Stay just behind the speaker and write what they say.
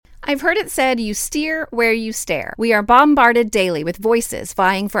I've heard it said you steer where you stare. We are bombarded daily with voices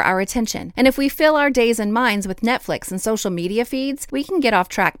vying for our attention. And if we fill our days and minds with Netflix and social media feeds, we can get off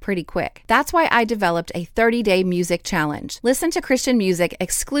track pretty quick. That's why I developed a 30-day music challenge. Listen to Christian music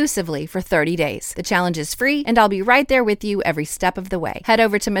exclusively for 30 days. The challenge is free, and I'll be right there with you every step of the way. Head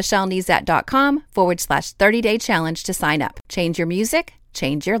over to michellenezat.com/30-day challenge to sign up. Change your music,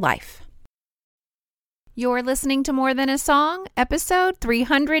 change your life. You're listening to More Than a Song, episode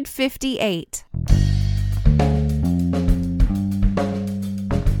 358.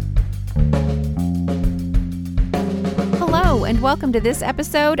 Hello, and welcome to this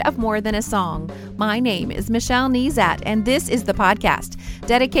episode of More Than a Song. My name is Michelle Nezat, and this is the podcast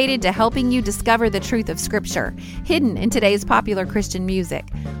dedicated to helping you discover the truth of Scripture, hidden in today's popular Christian music.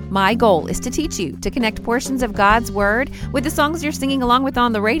 My goal is to teach you to connect portions of God's Word with the songs you're singing along with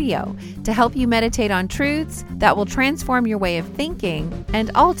on the radio, to help you meditate on truths that will transform your way of thinking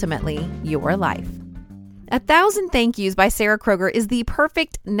and ultimately your life. 1,000 Thank Yous by Sarah Kroger is the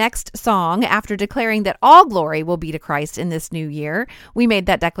perfect next song after declaring that all glory will be to Christ in this new year. We made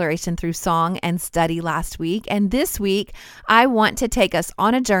that declaration through song and study last week, and this week I want to take us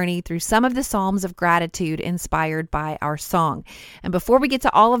on a journey through some of the Psalms of gratitude inspired by our song. And before we get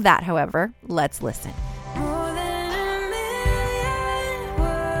to all of that, however, let's listen. More than a million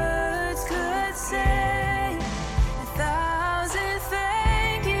words could say, 1,000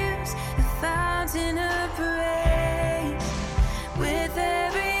 thank yous, a fountain of praise. With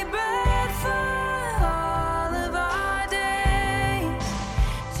every breath for all of our days,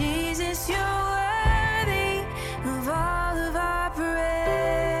 Jesus, you're worthy of all of our praise.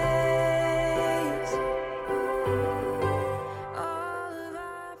 All of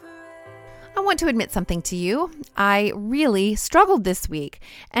our praise. I want to admit something to you. I really struggled this week,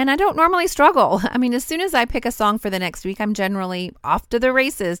 and I don't normally struggle. I mean, as soon as I pick a song for the next week, I'm generally off to the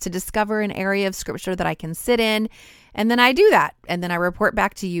races to discover an area of Scripture that I can sit in, and then I do that, and then I report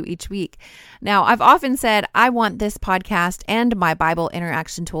back to you each week. Now, I've often said I want this podcast and my Bible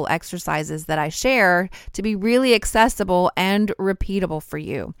interaction tool exercises that I share to be really accessible and repeatable for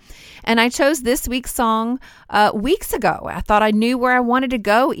you. And I chose this week's song weeks ago. I thought I knew where I wanted to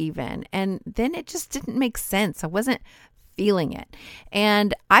go even, and then it just didn't make sense. I wasn't feeling it.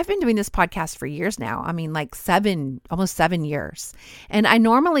 And I've been doing this podcast for years now. I mean, like almost 7 years. And I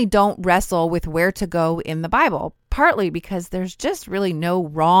normally don't wrestle with where to go in the Bible, partly because there's just really no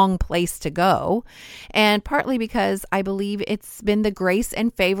wrong place to go, and partly because I believe it's been the grace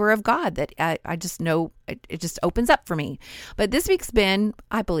and favor of God that I just know it just opens up for me. But this week's been,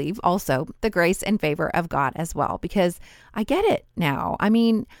 I believe, also the grace and favor of God as well, because I get it now. I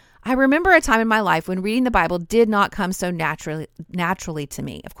mean, I remember a time in my life when reading the Bible did not come so naturally to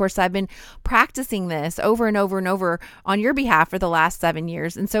me. Of course, I've been practicing this over and over and over on your behalf for the last 7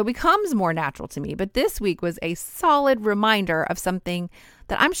 years, and so it becomes more natural to me. But this week was a solid reminder of something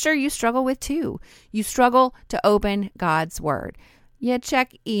that I'm sure you struggle with too. You struggle to open God's Word. You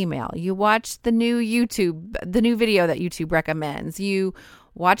check email. You watch the new video that YouTube recommends. You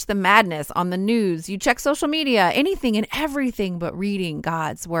watch the madness on the news. You check social media, anything and everything but reading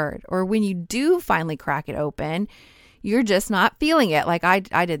God's Word. Or when you do finally crack it open, you're just not feeling it like I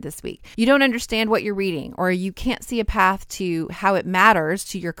did this week. You don't understand what you're reading, or you can't see a path to how it matters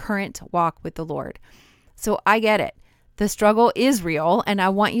to your current walk with the Lord. So I get it. The struggle is real, and I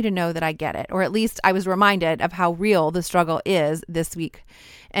want you to know that I get it, or at least I was reminded of how real the struggle is this week.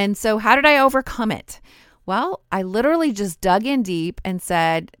 And so how did I overcome it? Well, I literally just dug in deep and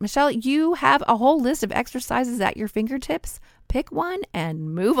said, Michelle, you have a whole list of exercises at your fingertips. Pick one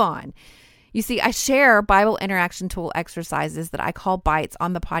and move on. You see, I share Bible interaction tool exercises that I call bites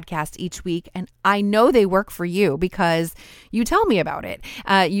on the podcast each week, and I know they work for you because you tell me about it.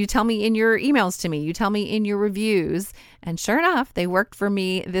 You tell me in your emails to me. You tell me in your reviews. And sure enough, they worked for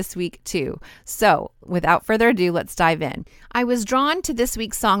me this week too. So without further ado, let's dive in. I was drawn to this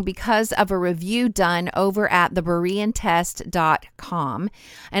week's song because of a review done over at thebereantest.com.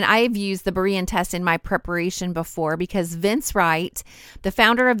 And I have used the Berean Test in my preparation before because Vince Wright, the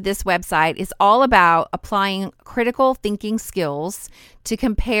founder of this website, is all about applying critical thinking skills to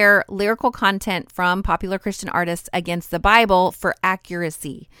compare lyrical content from popular Christian artists against the Bible for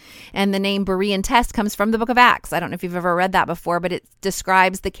accuracy. And the name Berean Test comes from the book of Acts. I don't know if you've ever never read that before, but it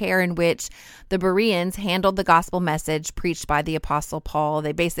describes the care in which the Bereans handled the gospel message preached by the Apostle Paul.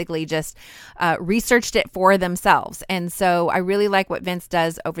 They basically just researched it for themselves. And so I really like what Vince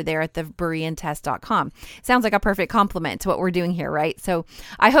does over there at the BereanTest.com. Sounds like a perfect complement to what we're doing here, right? So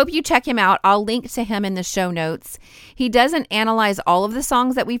I hope you check him out. I'll link to him in the show notes. He doesn't analyze all of the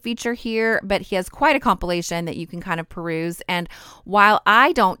songs that we feature here, but he has quite a compilation that you can kind of peruse. And while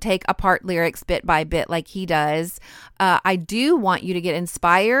I don't take apart lyrics bit by bit like he does, I do want you to get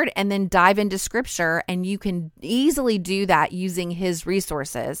inspired and then dive into scripture, and you can easily do that using his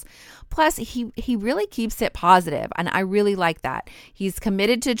resources. Plus, he really keeps it positive, and I really like that. He's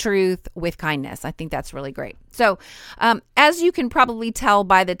committed to truth with kindness. I think that's really great. So, as you can probably tell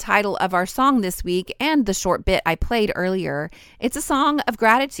by the title of our song this week and the short bit I played earlier, it's a song of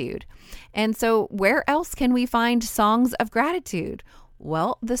gratitude. And so where else can we find songs of gratitude?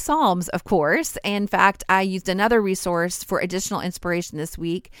 Well, the Psalms, of course. In fact, I used another resource for additional inspiration this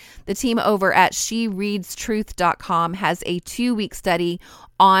week. The team over at shereadstruth.com has a 2-week study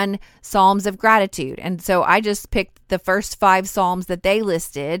on Psalms of gratitude. And so I just picked the first 5 Psalms that they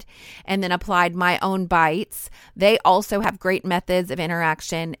listed and then applied my own bites. They also have great methods of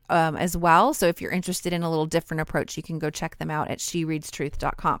interaction as well. So if you're interested in a little different approach, you can go check them out at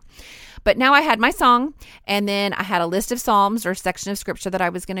shereadstruth.com. But now I had my song, and then I had a list of Psalms or section of scripture that I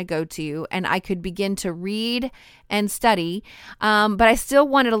was going to go to, and I could begin to read and study, but I still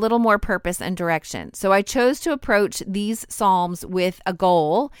wanted a little more purpose and direction. So I chose to approach these Psalms with a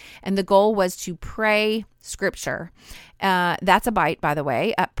goal, and the goal was to pray scripture. That's a bite, by the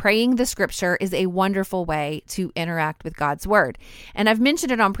way. Praying the scripture is a wonderful way to interact with God's word. And I've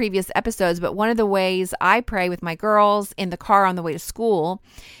mentioned it on previous episodes, but one of the ways I pray with my girls in the car on the way to school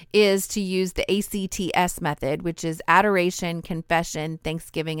is to use the ACTS method, which is adoration, confession,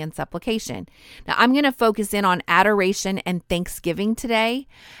 thanksgiving, and supplication. Now, I'm going to focus in on adoration and thanksgiving today.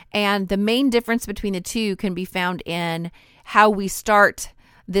 And the main difference between the two can be found in how we start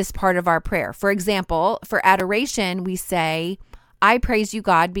this part of our prayer. For example, for adoration, we say, I praise you,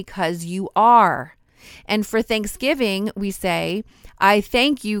 God, because you are. And for thanksgiving, we say, I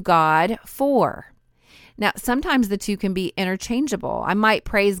thank you, God, for. Now, sometimes the two can be interchangeable. I might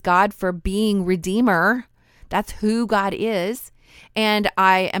praise God for being Redeemer. That's who God is. And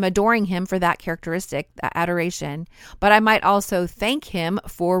I am adoring him for that characteristic, that adoration. But I might also thank him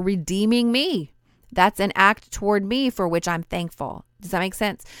for redeeming me. That's an act toward me for which I'm thankful. Does that make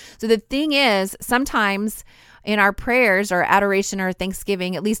sense? So the thing is, sometimes in our prayers or adoration or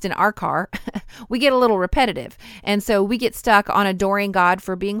thanksgiving, at least in our car, we get a little repetitive. And so we get stuck on adoring God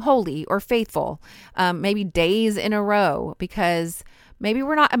for being holy or faithful, maybe days in a row, because maybe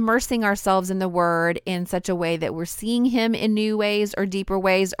we're not immersing ourselves in the word in such a way that we're seeing him in new ways or deeper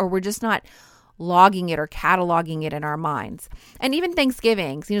ways, or we're just not logging it or cataloging it in our minds. And even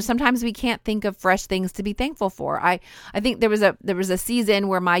Thanksgiving, sometimes we can't think of fresh things to be thankful for. I think there was a season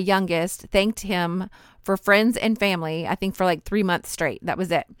where my youngest thanked him for friends and family, I think for like 3 months straight. That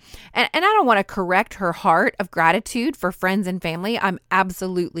was it. And I don't want to correct her heart of gratitude for friends and family. I'm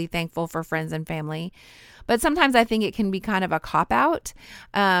absolutely thankful for friends and family. But sometimes I think it can be kind of a cop-out,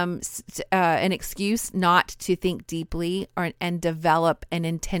 an excuse not to think deeply and develop an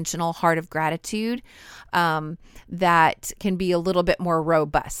intentional heart of gratitude that can be a little bit more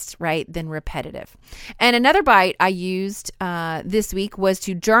robust, right, than repetitive. And another bite I used this week was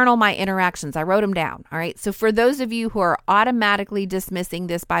to journal my interactions. I wrote them down, all right? So for those of you who are automatically dismissing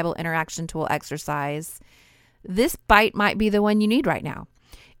this Bible interaction tool exercise, this bite might be the one you need right now.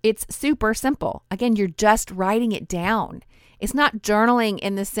 It's super simple. Again, you're just writing it down. It's not journaling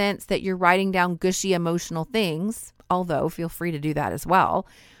in the sense that you're writing down gushy emotional things, although feel free to do that as well.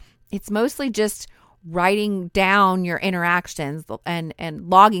 It's mostly just writing down your interactions and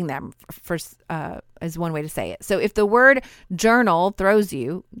logging them for is one way to say it. So if the word journal throws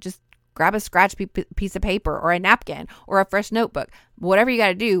you, just grab a scratch piece of paper or a napkin or a fresh notebook, whatever you got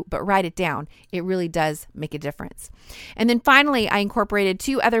to do, but write it down. It really does make a difference. And then finally, I incorporated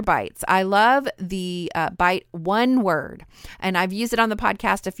 2 other bites. I love the bite one word, and I've used it on the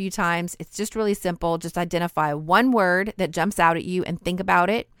podcast a few times. It's just really simple. Just identify one word that jumps out at you and think about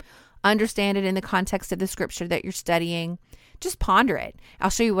it. Understand it in the context of the scripture that you're studying. Just ponder it.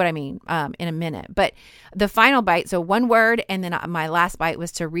 I'll show you what I mean in a minute. But the final bite, so one word, and then my last bite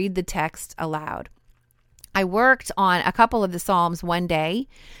was to read the text aloud. I worked on a couple of the Psalms one day,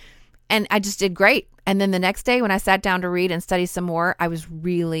 and I just did great. And then the next day when I sat down to read and study some more, I was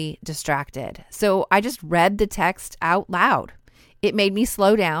really distracted. So I just read the text out loud. It made me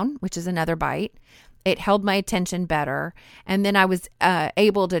slow down, which is another bite. It held my attention better. And then I was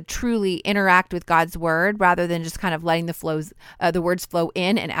able to truly interact with God's word rather than just kind of letting the words flow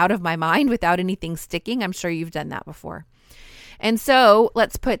in and out of my mind without anything sticking. I'm sure you've done that before. And so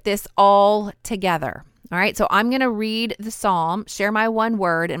let's put this all together. All right. So I'm going to read the psalm, share my one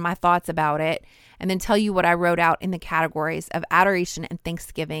word and my thoughts about it, and then tell you what I wrote out in the categories of adoration and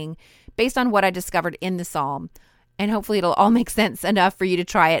thanksgiving based on what I discovered in the psalm. And hopefully it'll all make sense enough for you to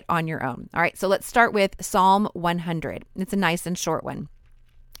try it on your own. All right, so let's start with Psalm 100. It's a nice and short one.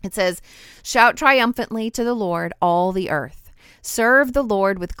 It says, "Shout triumphantly to the Lord, all the earth. Serve the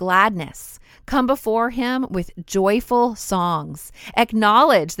Lord with gladness. Come before him with joyful songs.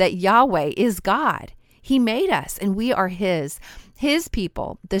 Acknowledge that Yahweh is God. He made us and we are his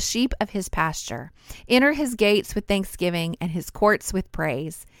people, the sheep of his pasture. Enter his gates with thanksgiving and his courts with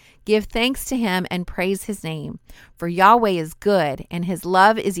praise. Give thanks to him and praise his name. For Yahweh is good and his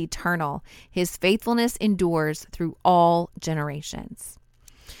love is eternal. His faithfulness endures through all generations."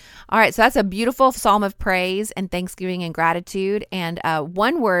 All right, so that's a beautiful psalm of praise and thanksgiving and gratitude. And the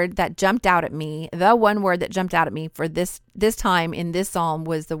one word that jumped out at me for this time in this psalm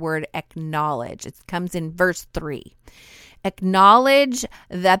was the word acknowledge. It comes in verse 3. Acknowledge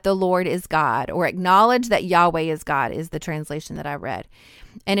that the Lord is God, or acknowledge that Yahweh is God is the translation that I read.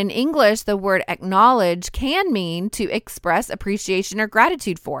 And in English, the word acknowledge can mean to express appreciation or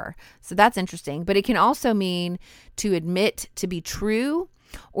gratitude for. So that's interesting. But it can also mean to admit to be true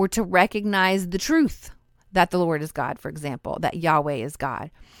or to recognize the truth that the Lord is God, for example, that Yahweh is God.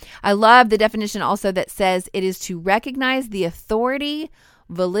 I love the definition also that says it is to recognize the authority,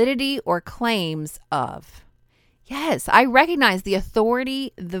 validity, or claims of. Yes, I recognize the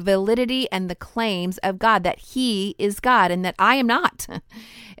authority, the validity, and the claims of God, that he is God and that I am not.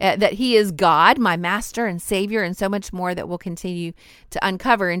 That he is God, my master and savior, and so much more that we'll continue to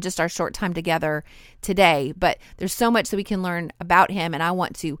uncover in just our short time together today. But there's so much that we can learn about him, and I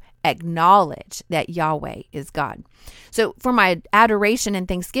want to acknowledge that Yahweh is God. So for my adoration and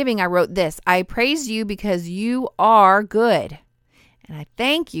thanksgiving, I wrote this: I praise you because you are good, and I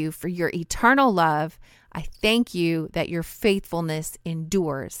thank you for your eternal love. I thank you that your faithfulness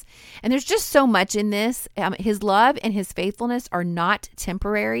endures. And there's just so much in this. His love and his faithfulness are not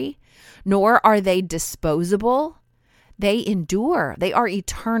temporary, nor are they disposable. They endure. They are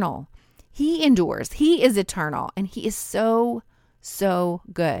eternal. He endures. He is eternal. And he is so, so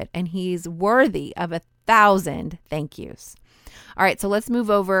good. And he's worthy of 1,000 thank yous. All right, so let's move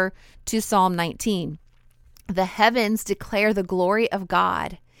over to Psalm 19. The heavens declare the glory of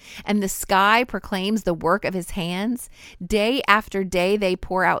God, and the sky proclaims the work of his hands. Day after day they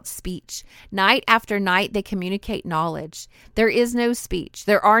pour out speech. Night after night they communicate knowledge. There is no speech.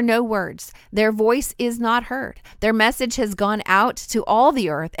 There are no words. Their voice is not heard. Their message has gone out to all the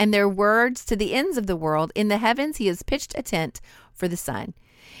earth, and their words to the ends of the world. In the heavens he has pitched a tent for the sun.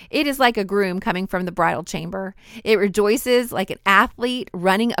 It is like a groom coming from the bridal chamber. It rejoices like an athlete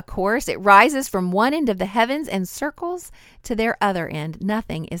running a course. It rises from one end of the heavens and circles to their other end.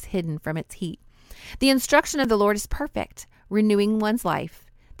 Nothing is hidden from its heat. The instruction of the Lord is perfect, renewing one's life.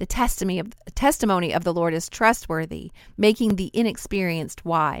 The testimony of the Lord is trustworthy, making the inexperienced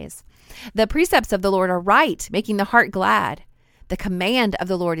wise. The precepts of the Lord are right, making the heart glad. The command of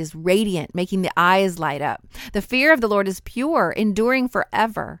the Lord is radiant, making the eyes light up. The fear of the Lord is pure, enduring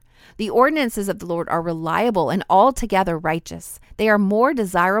forever. The ordinances of the Lord are reliable and altogether righteous. They are more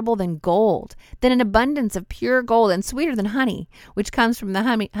desirable than gold, than an abundance of pure gold, and sweeter than honey, which comes from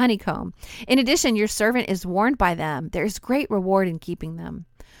the honeycomb. In addition, your servant is warned by them. There is great reward in keeping them.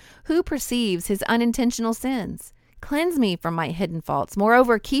 Who perceives his unintentional sins? Cleanse me from my hidden faults.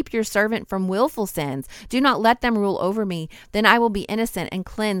 Moreover, keep your servant from willful sins. Do not let them rule over me. Then I will be innocent and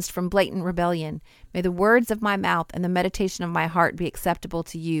cleansed from blatant rebellion. May the words of my mouth and the meditation of my heart be acceptable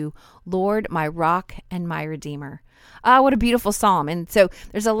to you, Lord, my rock and my redeemer. What a beautiful psalm. And so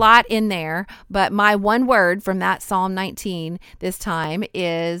there's a lot in there, but my one word from that Psalm 19 this time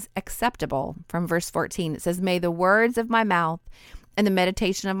is acceptable. From verse 14, it says, may the words of my mouth and the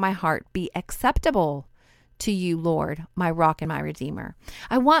meditation of my heart be acceptable to you, Lord, my rock and my redeemer.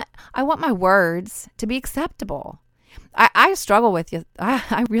 I want my words to be acceptable. I struggle with you.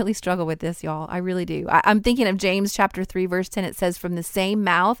 I really struggle with this, y'all. I really do. I'm thinking of James chapter 3, verse 10. It says, from the same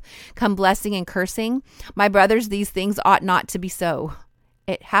mouth come blessing and cursing. My brothers, these things ought not to be so.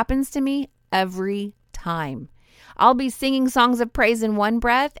 It happens to me every time. I'll be singing songs of praise in one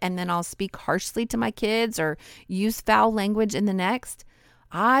breath, and then I'll speak harshly to my kids or use foul language in the next.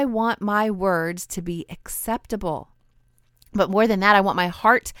 I want my words to be acceptable. But more than that, I want my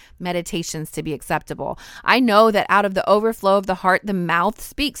heart meditations to be acceptable. I know that out of the overflow of the heart, the mouth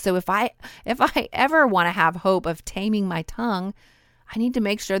speaks. So if I ever want to have hope of taming my tongue, I need to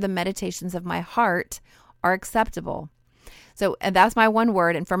make sure the meditations of my heart are acceptable. So that's my one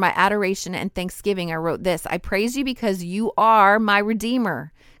word. And for my adoration and thanksgiving, I wrote this: I praise you because you are my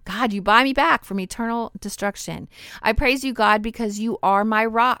Redeemer. God, you buy me back from eternal destruction. I praise you, God, because you are my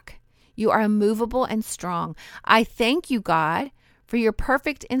rock. You are immovable and strong. I thank you, God, for your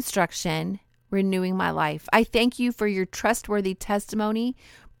perfect instruction, renewing my life. I thank you for your trustworthy testimony,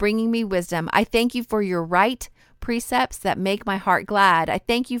 bringing me wisdom. I thank you for your right precepts that make my heart glad. I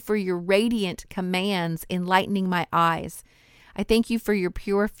thank you for your radiant commands, enlightening my eyes. I thank you for your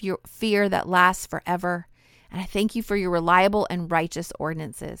pure fear that lasts forever. And I thank you for your reliable and righteous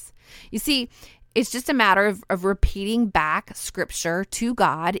ordinances. You see, it's just a matter of repeating back scripture to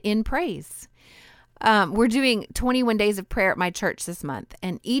God in praise. We're doing 21 days of prayer at my church this month,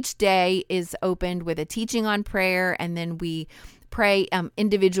 and each day is opened with a teaching on prayer, and then we pray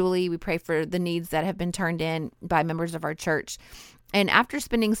individually. We pray for the needs that have been turned in by members of our church. And after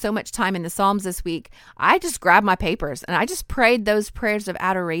spending so much time in the Psalms this week, I just grabbed my papers and I just prayed those prayers of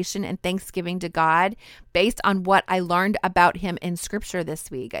adoration and thanksgiving to God based on what I learned about him in scripture this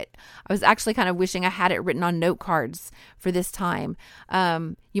week. I was actually kind of wishing I had it written on note cards for this time.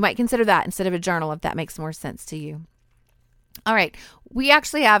 You might consider that instead of a journal if that makes more sense to you. All right. We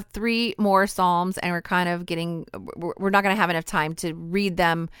actually have 3 more Psalms, and we're not going to have enough time to read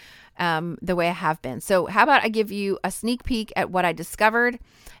them the way I have been. So how about I give you a sneak peek at what I discovered,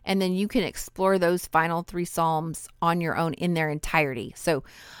 and then you can explore those final 3 Psalms on your own in their entirety. So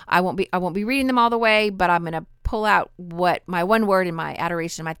I won't be reading them all the way, but I'm going to pull out what my one word and my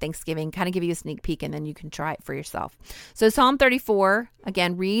adoration, my thanksgiving, kind of give you a sneak peek, and then you can try it for yourself. So Psalm 34,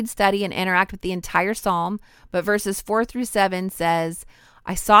 again, read, study, and interact with the entire Psalm. But verses 4 through 7 says,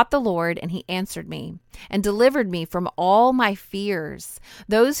 I sought the Lord, and he answered me and delivered me from all my fears.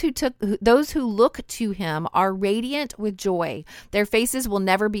 Those who look to him are radiant with joy. Their faces will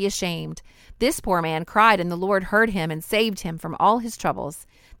never be ashamed. This poor man cried, and the Lord heard him and saved him from all his troubles.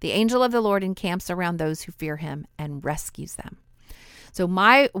 The angel of the Lord encamps around those who fear him and rescues them. So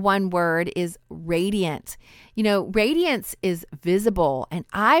my one word is radiant. You know, radiance is visible, and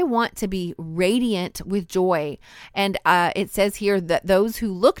I want to be radiant with joy. And it says here that those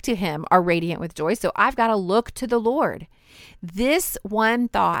who look to him are radiant with joy. So I've got to look to the Lord. This one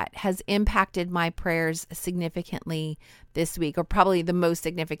thought has impacted my prayers significantly this week, or probably the most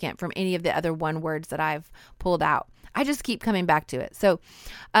significant from any of the other one words that I've pulled out. I just keep coming back to it. So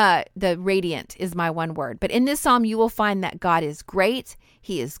the radiant is my one word. But in this psalm, you will find that God is great.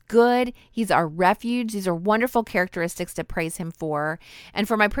 He is good. He's our refuge. These are wonderful characteristics to praise him for. And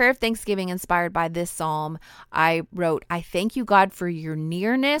for my prayer of thanksgiving inspired by this psalm, I wrote, I thank you, God, for your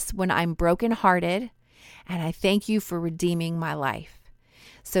nearness when I'm brokenhearted. And I thank you for redeeming my life.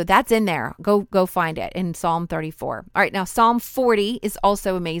 So that's in there. Go find it in Psalm 34. All right, now Psalm 40 is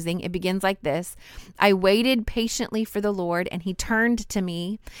also amazing. It begins like this. I waited patiently for the Lord, and he turned to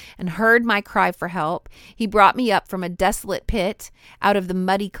me and heard my cry for help. He brought me up from a desolate pit out of the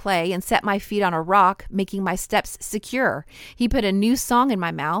muddy clay and set my feet on a rock, making my steps secure. He put a new song in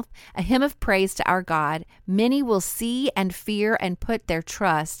my mouth, a hymn of praise to our God. Many will see and fear and put their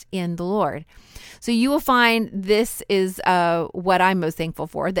trust in the Lord. So you will find this is what I'm most thankful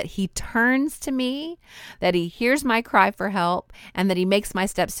for, that he turns to me, that he hears my cry for help, and that he makes my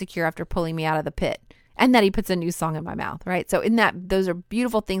steps secure after pulling me out of the pit, and that he puts a new song in my mouth, right? So those are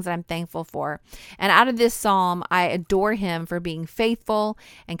beautiful things that I'm thankful for. And out of this psalm, I adore him for being faithful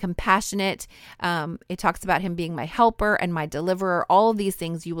and compassionate. It talks about him being my helper and my deliverer. All of these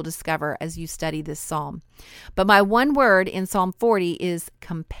things you will discover as you study this psalm. But my one word in Psalm 40 is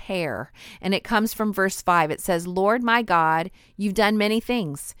compare. And it comes from verse 5. It says, Lord my God, you've done many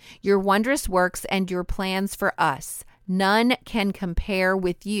things. Your wondrous works and your plans for us. None can compare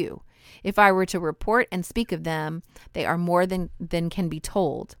with you. If I were to report and speak of them, they are more than can be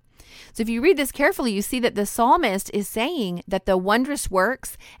told. So if you read this carefully, you see that the psalmist is saying that the wondrous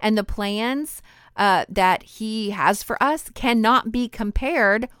works and the plans that he has for us cannot be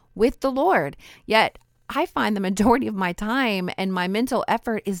compared with the Lord. Yet I find the majority of my time and my mental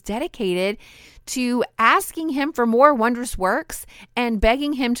effort is dedicated to asking him for more wondrous works and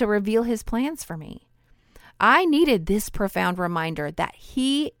begging him to reveal his plans for me. I needed this profound reminder that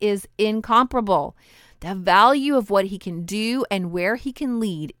he is incomparable. The value of what he can do and where he can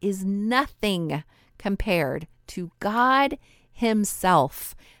lead is nothing compared to God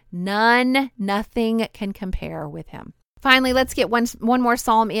himself. Nothing can compare with him. Finally, let's get one more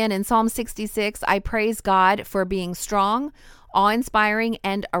psalm in Psalm 66. I praise God for being strong, awe-inspiring,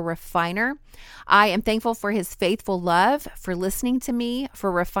 and a refiner. I am thankful for his faithful love, for listening to me,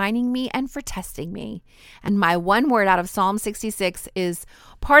 for refining me, and for testing me. And my one word out of Psalm 66 is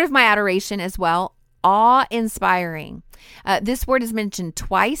part of my adoration as well, awe-inspiring. This word is mentioned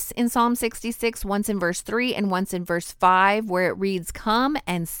twice in Psalm 66, once in verse 3 and once in verse 5, where it reads, "Come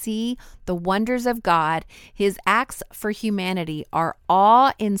and see the wonders of God. His acts for humanity are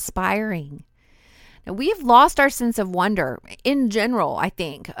awe-inspiring." Now, we have lost our sense of wonder in general, I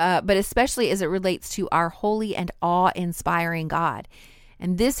think, but especially as it relates to our holy and awe-inspiring God.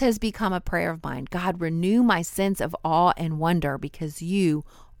 And this has become a prayer of mine. God, renew my sense of awe and wonder because you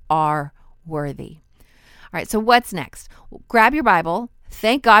are worthy. All right, so what's next? Well, grab your Bible,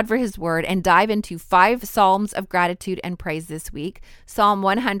 thank God for his word, and dive into 5 Psalms of gratitude and praise this week. Psalm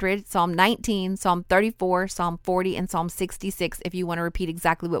 100, Psalm 19, Psalm 34, Psalm 40, and Psalm 66, if you want to repeat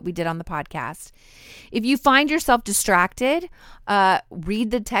exactly what we did on the podcast. If you find yourself distracted,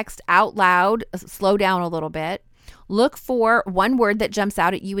 read the text out loud, slow down a little bit. Look for one word that jumps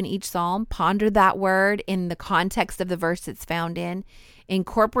out at you in each psalm. Ponder that word in the context of the verse it's found in.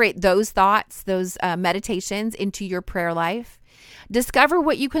 Incorporate those thoughts, those meditations into your prayer life. Discover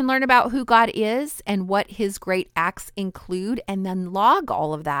what you can learn about who God is and what his great acts include, and then log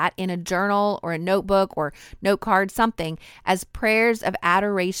all of that in a journal or a notebook or note card, something, as prayers of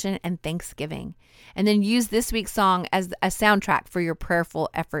adoration and thanksgiving. And then use this week's song as a soundtrack for your prayerful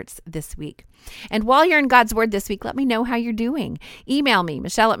efforts this week. And while you're in God's Word this week, let me know how you're doing. Email me,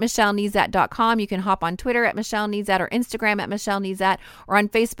 Michelle@michellenezat.com. You can hop on Twitter @MichelleNezat or Instagram @MichelleNezat, or on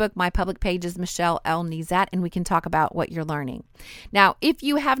Facebook, my public page is Michelle L. Nezat, and we can talk about what you're learning. Now, if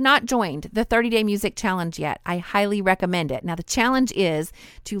you have not joined the 30-Day Music Challenge yet, I highly recommend it. Now, the challenge is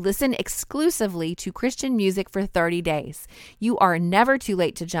to listen exclusively to Christian music for 30 days. You are never too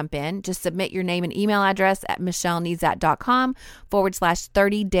late to jump in. Just submit your name and email address at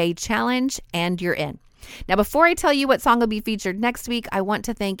michellenezat.com/30-day challenge, and you're in. Now, before I tell you what song will be featured next week, I want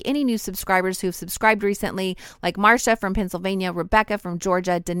to thank any new subscribers who have subscribed recently, like Marcia from Pennsylvania, Rebecca from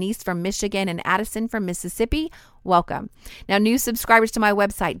Georgia, Denise from Michigan, and Addison from Mississippi. Welcome. Now, new subscribers to my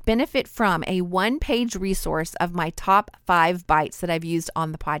website benefit from a one-page resource of my top 5 bites that I've used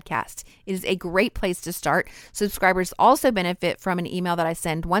on the podcast. It is a great place to start. Subscribers also benefit from an email that I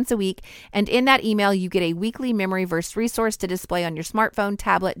send once a week, and in that email, you get a weekly memory verse resource to display on your smartphone,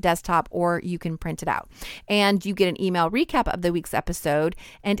 tablet, desktop, or you can print it out. And you get an email recap of the week's episode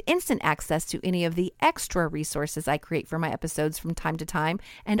and instant access to any of the extra resources I create for my episodes from time to time.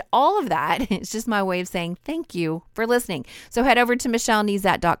 And all of that is just my way of saying thank you for listening. So head over to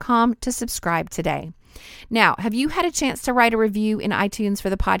michellenezat.com to subscribe today. Now, have you had a chance to write a review in iTunes for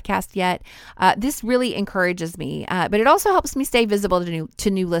the podcast yet? This really encourages me, but it also helps me stay visible to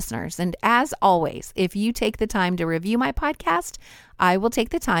new listeners. And as always, if you take the time to review my podcast, I will take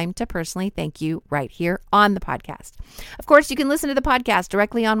the time to personally thank you right here on the podcast. Of course, you can listen to the podcast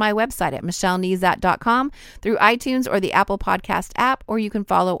directly on my website at michellenezat.com, through iTunes or the Apple Podcast app, or you can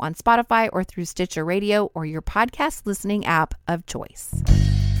follow on Spotify or through Stitcher Radio or your podcast listening app of choice.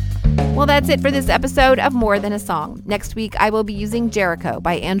 Well, that's it for this episode of More Than a Song. Next week, I will be using Jericho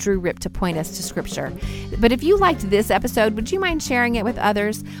by Andrew Ripp to point us to Scripture. But if you liked this episode, would you mind sharing it with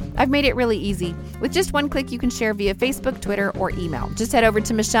others? I've made it really easy. With just one click, you can share via Facebook, Twitter, or email. Just head over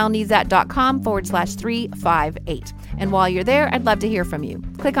to michellenezat.com/358. And while you're there, I'd love to hear from you.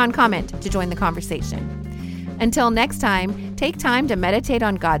 Click on comment to join the conversation. Until next time, take time to meditate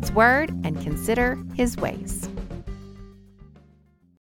on God's Word and consider His ways.